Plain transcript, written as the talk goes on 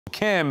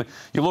Kim,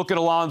 you look at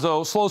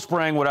Alonso, slow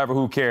spring, whatever,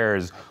 who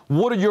cares?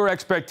 What are your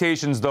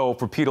expectations, though,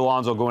 for Pete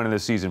Alonso going into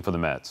this season for the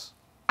Mets?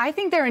 I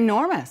think they're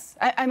enormous.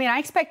 I mean, I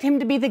expect him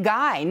to be the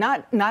guy,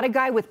 not a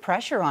guy with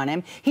pressure on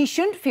him. He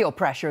shouldn't feel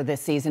pressure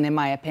this season, in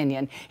my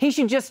opinion. He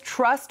should just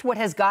trust what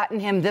has gotten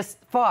him this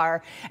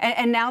far.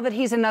 And now that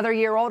he's another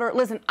year older,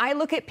 listen, I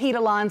look at Pete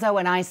Alonso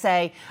and I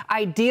say,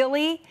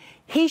 ideally,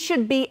 he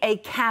should be a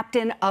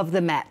captain of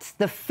the Mets,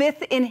 the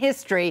 5th in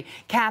history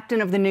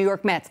captain of the New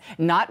York Mets.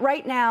 Not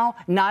right now,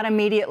 not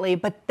immediately,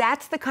 but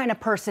that's the kind of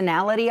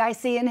personality I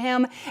see in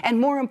him. And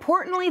more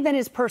importantly than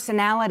his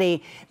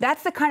personality,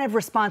 that's the kind of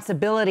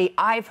responsibility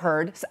I've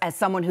heard, as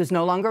someone who's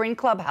no longer in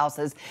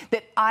clubhouses,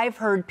 that I've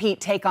heard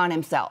Pete take on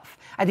himself.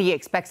 I think he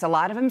expects a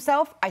lot of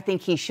himself. I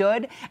think he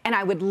should. And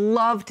I would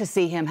love to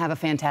see him have a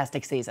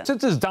fantastic season.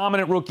 Since his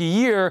dominant rookie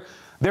year,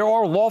 there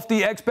are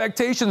lofty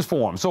expectations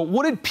for him. So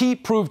what did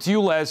Pete prove to you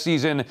last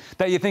season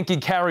that you think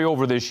he'd carry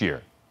over this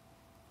year?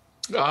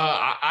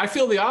 I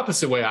feel the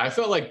opposite way. I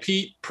felt like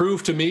Pete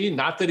proved to me,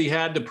 not that he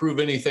had to prove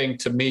anything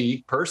to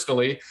me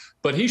personally,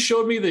 but he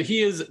showed me that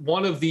he is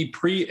one of the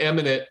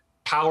preeminent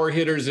power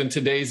hitters in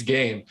today's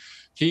game.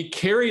 He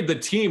carried the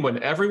team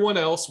when everyone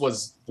else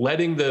was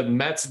letting the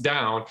Mets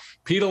down.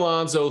 Pete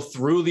Alonso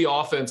threw the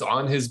offense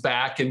on his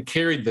back and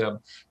carried them.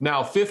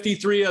 Now,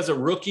 53 as a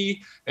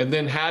rookie, and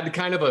then had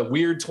kind of a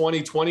weird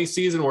 2020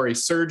 season where he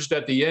surged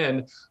at the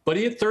end, but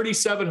he had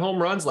 37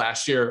 home runs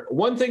last year.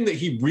 One thing that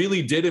he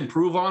really did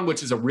improve on,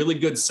 which is a really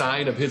good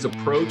sign of his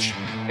approach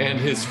and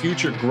his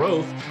future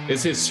growth,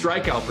 is his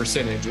strikeout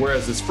percentage.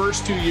 Whereas his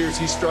first 2 years,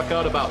 he struck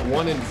out about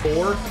 1 in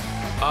 4.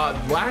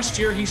 Last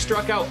year, he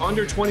struck out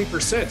under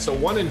 20%, so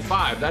 1 in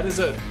 5. That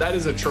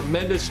is a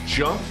tremendous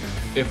jump.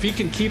 If he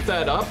can keep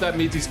that up, that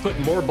means he's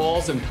putting more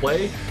balls in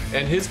play,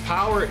 and his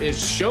power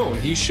is shown.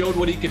 He showed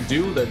what he could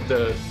do,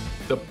 the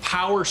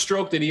power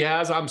stroke that he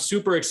has. I'm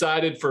super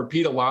excited for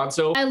Pete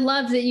Alonso. I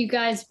love that you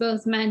guys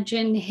both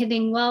mentioned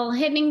hitting well,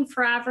 hitting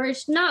for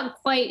average, not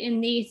quite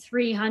in the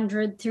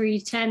 300,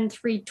 310,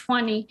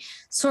 320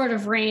 sort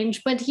of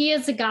range, but he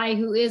is a guy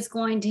who is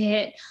going to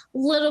hit a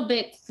little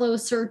bit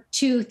closer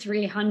to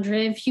 300.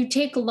 If you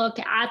take a look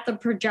at the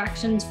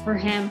projections for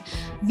him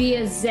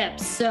via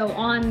Zips, so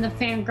on the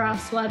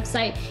Fangraphs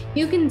website,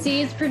 you can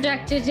see he's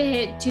projected to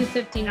hit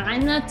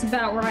 259. That's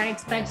about where I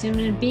expect him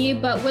to be,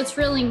 but what's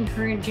really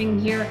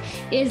encouraging here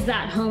is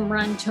that home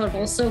run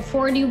total. So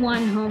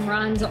 41 home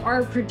runs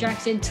are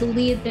projected to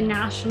lead the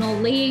National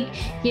League.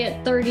 He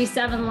hit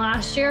 37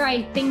 last year.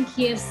 I think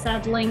he is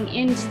settling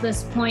into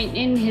this point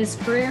in his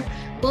career.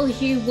 Well,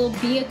 he will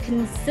be a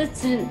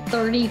consistent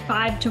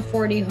 35 to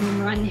 40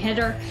 home run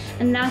hitter,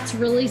 and that's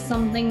really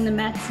something the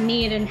Mets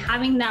need, and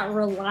having that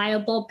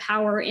reliable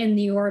power in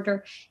the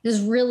order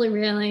is really,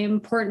 really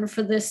important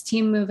for this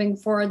team moving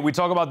forward. We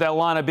talk about that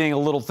lineup being a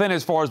little thin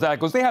as far as that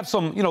goes. They have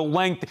some,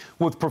 length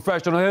with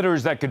professional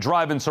hitters that could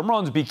drive in some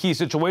runs, be key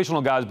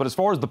situational guys, but as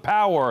far as the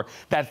power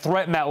that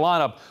threaten that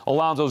lineup,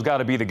 Alonso's got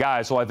to be the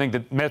guy. So I think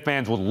that Met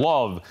fans would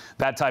love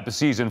that type of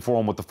season for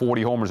him with the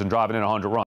 40 homers and driving in 100 runs.